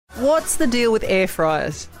What's the deal with air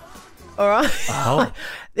fryers? All right. Oh.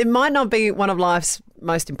 It might not be one of life's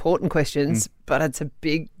most important questions, but it's a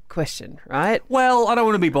big question, right? Well, I don't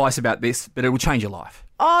want to be biased about this, but it will change your life.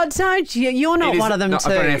 Oh, don't you? You're not It is- one of them no, too.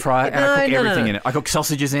 I've got an air fryer and I cook No, everything no. in it. I cook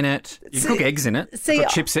sausages in it. You can cook eggs in it. See, I've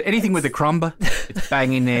got chips, anything with a crumber. It's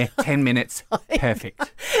bang in there, 10 minutes, perfect.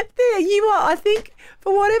 There you are. I think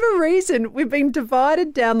for whatever reason, we've been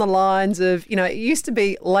divided down the lines of, it used to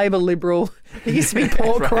be Labor Liberal, it used to be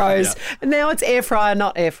pork Right, crows, yeah. and now it's air fryer,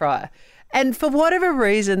 not air fryer. And for whatever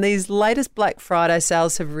reason, these latest Black Friday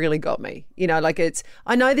sales have really got me.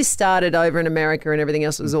 I know this started over in America and everything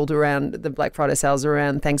else was all around the Black Friday sales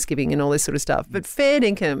around Thanksgiving and all this sort of stuff. But fair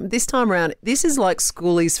dinkum, this time around, this is like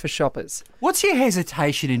schoolies for shoppers. What's your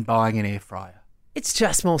hesitation in buying an air fryer? It's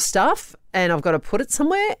just more stuff and I've got to put it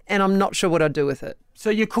somewhere and I'm not sure what I'd do with it. So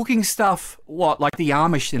you're cooking stuff, like the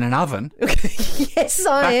Amish in an oven? Yes,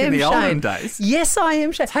 I Back am, in the Shane. olden days? Yes, I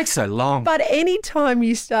am, Shane. It takes so long. But any time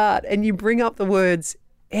you start and you bring up the words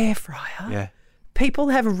air fryer, Yeah. people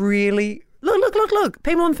have really... Look.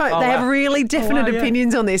 People on phone, Oh, they have wow. really definite wow, yeah.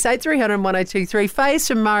 opinions on this. 8300 1023. Faye's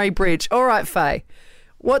from Murray Bridge. All right, Faye.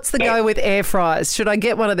 What's the go with air fryers? Should I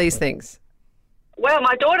get one of these things? Well,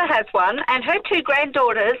 my daughter has one, and her two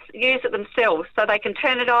granddaughters use it themselves. So they can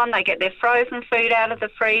turn it on, they get their frozen food out of the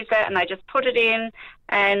freezer, and they just put it in,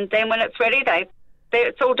 and then when it's ready,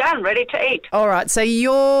 it's all done, ready to eat. All right, so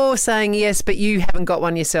you're saying yes, but you haven't got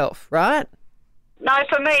one yourself, right? No,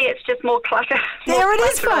 for me, it's just more clutter. There it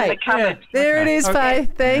is, More clutter on Faye. the cupboard. There it is, Okay.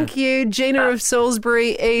 Faye. Thank you. Gina of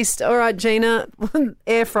Salisbury East. All right, Gina,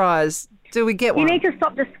 air fryers. Do we get You one? need to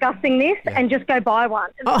stop discussing this and just go buy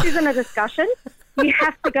one. This isn't a discussion. You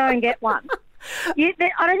have to go and get one. I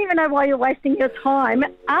don't even know why you're wasting your time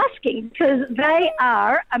asking because they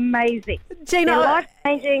are amazing. Gina, They're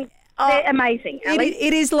life-changing. They're amazing, Ali.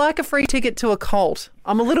 it is like a free ticket to a cult.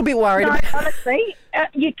 I'm a little bit worried No, about honestly,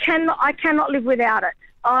 I cannot live without it.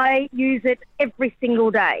 I use it every single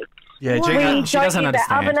day. Yeah, We Gina, she don't doesn't use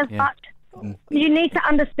the oven understand. as Yeah. much. You need to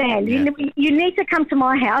understand. Yeah. You need to come to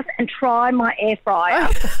my house and try my air fryer.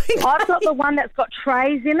 I've got the one that's got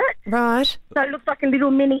trays in it, Right. so it looks like a little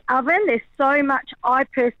mini oven. There's so much. I've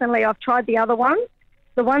tried the other ones.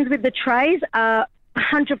 The ones with the trays are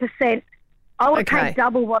 100%. I would Okay. pay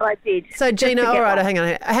double what I did. So, just to Gina, get all right, one. hang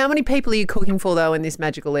on. How many people are you cooking for, though, in this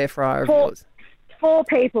magical air fryer of Four. yours? 4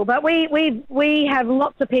 people, but we have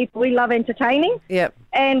lots of people. We love entertaining. Yep.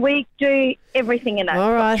 And we do everything in it.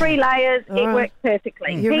 All right. 3 layers, All it right. works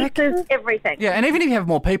perfectly. You Pizzas, reckon? everything. Yeah, and even if you have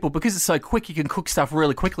more people, because it's so quick, you can cook stuff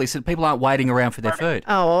really quickly so people aren't waiting around for their food.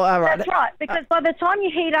 Oh, well, all right. That's right, because by the time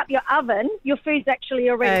you heat up your oven, your food's actually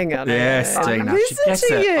already Hang on. Yes, hang on. Gina, she Listen gets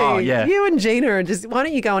to it. you. Oh, yeah. You and Gina are just... Why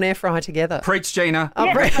don't you go and air fry together? Preach, Gina. Oh,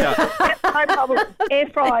 No problem. Air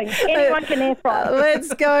frying. Anyone can air fry.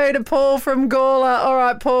 Let's go to Paul from Gawler. All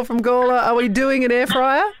right, Paul from Gawler. Are we doing an air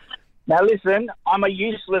fryer? Now listen, I'm a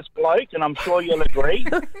useless bloke, and I'm sure you'll agree.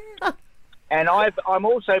 And I'm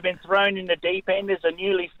also been thrown in the deep end as a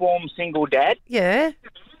newly formed single dad. Yeah.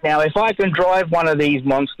 Now, if I can drive one of these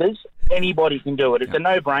monsters, anybody can do it. It's a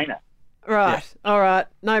no-brainer. Right. All right.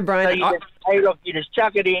 No So brainer. you just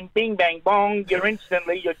chuck it in, bing, bang, bong. You're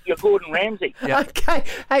Gordon Ramsay. Okay.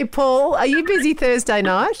 Hey, Paul, are you busy Thursday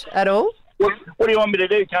night at all? What do you want me to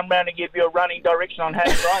do? Come round and give you a running direction on how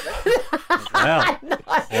to drive it? Wow.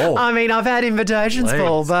 Oh. I mean, I've had invitations, Please.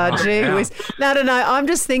 Paul, but Oh, gee yeah. whiz. No. I'm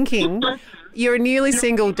just thinking, you're a newly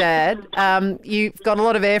single dad. You've got a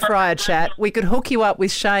lot of air fryer chat. We could hook you up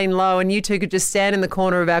with Shane Lowe and you two could just stand in the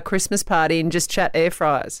corner of our Christmas party and just chat air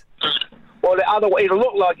fryers. Or the other way, it'll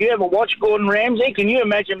look like you ever watch Gordon Ramsay. Can you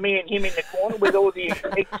imagine me and him in the corner with all the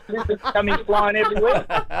expletives coming flying everywhere?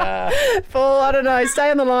 Paul, I don't know. Stay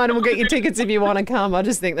on the line and we'll get you tickets if you want to come. I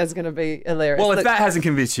just think that's going to be hilarious. Well, if Look, that hasn't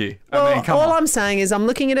convinced you, I well, mean, come all on. I'm saying is I'm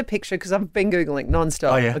looking at a picture because I've been Googling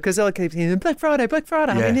nonstop. Oh, yeah? Because I keep thinking, Black Friday.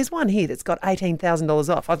 I Yeah. mean, there's one here that's got $18,000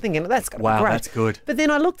 off. I'm thinking, that's got to Wow, be great. that's good. But then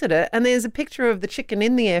I looked at it and there's a picture of the chicken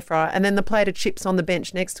in the air fryer and then the plate of chips on the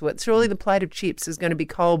bench next to it. Surely the plate of chips is going to be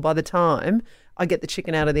cold by the time I get the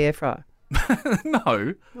chicken out of the air fryer.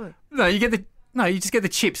 No. No, you just get the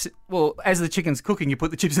chips. Well, as the chicken's cooking, you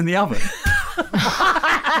put the chips in the oven.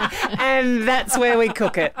 And that's where we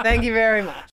cook it. Thank you very much.